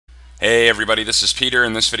Hey everybody, this is Peter.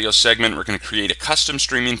 In this video segment, we're going to create a custom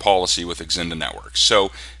streaming policy with Exinda Networks. So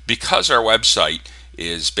because our website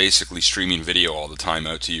is basically streaming video all the time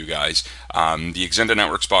out to you guys, the Exinda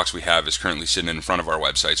Networks box we have is currently sitting in front of our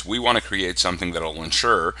websites. We want to create something that will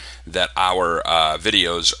ensure that our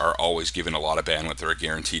videos are always given a lot of bandwidth, or a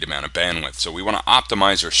guaranteed amount of bandwidth. So we want to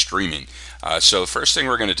optimize our streaming. So the first thing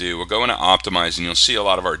we're going to do, we'll go into optimize, and you'll see a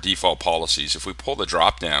lot of our default policies. If we pull the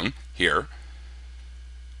drop down here,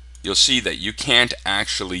 you'll see that you can't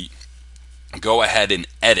actually go ahead and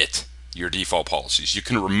edit your default policies. You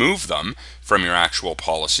can remove them from your actual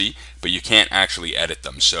policy, but you can't actually edit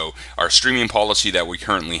them. So our streaming policy that we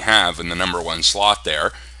currently have in the number one slot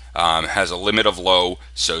there has a limit of low,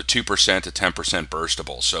 so 2% to 10%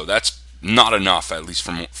 burstable. So that's not enough, at least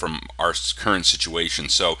from our current situation.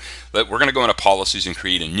 So we're going to go into policies and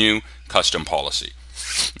create a new custom policy.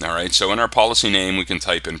 Alright, so in our policy name we can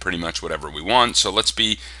type in pretty much whatever we want. So let's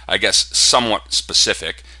be, I guess, somewhat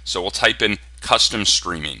specific. So we'll type in custom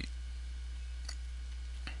streaming.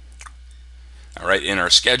 Alright, in our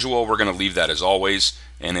schedule we're going to leave that as always,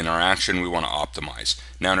 and in our action we want to optimize.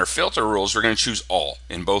 Now in our filter rules we're going to choose all.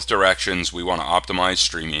 In both directions we want to optimize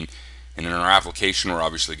streaming, and in our application we're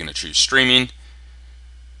obviously going to choose streaming.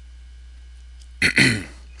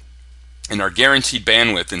 In our guaranteed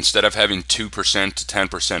bandwidth, instead of having 2% to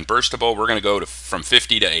 10% burstable, we're going to go from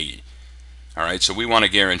 50 to 80. Alright, so we want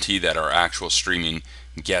to guarantee that our actual streaming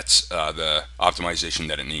gets the optimization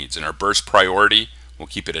that it needs. And our burst priority, we'll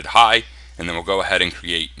keep it at high, and then we'll go ahead and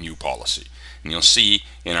create new policy. And you'll see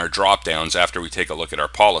in our drop downs, after we take a look at our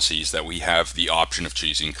policies, that we have the option of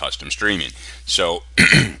choosing custom streaming. So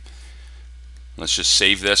let's just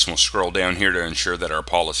save this, and we'll scroll down here to ensure that our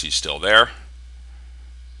policy is still there.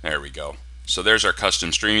 There we go. So there's our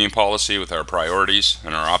custom streaming policy with our priorities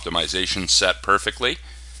and our optimization set perfectly.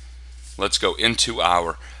 Let's go into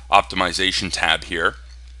our optimization tab here,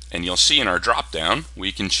 and you'll see in our drop down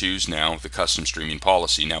we can choose now the custom streaming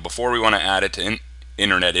policy. Now before we want to add it to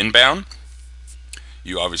internet inbound,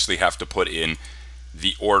 you obviously have to put in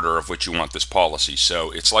the order of which you want this policy. So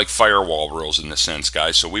it's like firewall rules in this sense,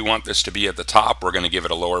 guys. So we want this to be at the top. We're going to give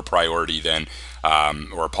it a lower priority than,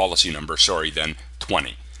 or a policy number, sorry, than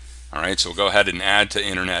 20. Alright, so we'll go ahead and add to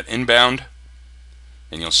internet inbound,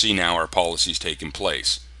 and you'll see now our policy's taken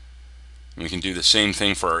place. And we can do the same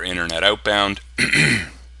thing for our internet outbound.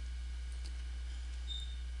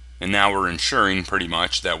 And now we're ensuring pretty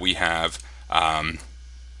much that we have our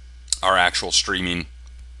actual streaming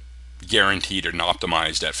guaranteed and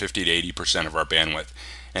optimized at 50 to 80% of our bandwidth.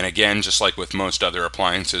 And again, just like with most other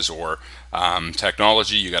appliances or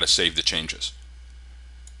technology, you got to save the changes.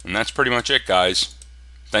 And that's pretty much it, guys.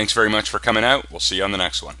 Thanks very much for coming out. We'll see you on the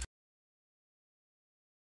next one.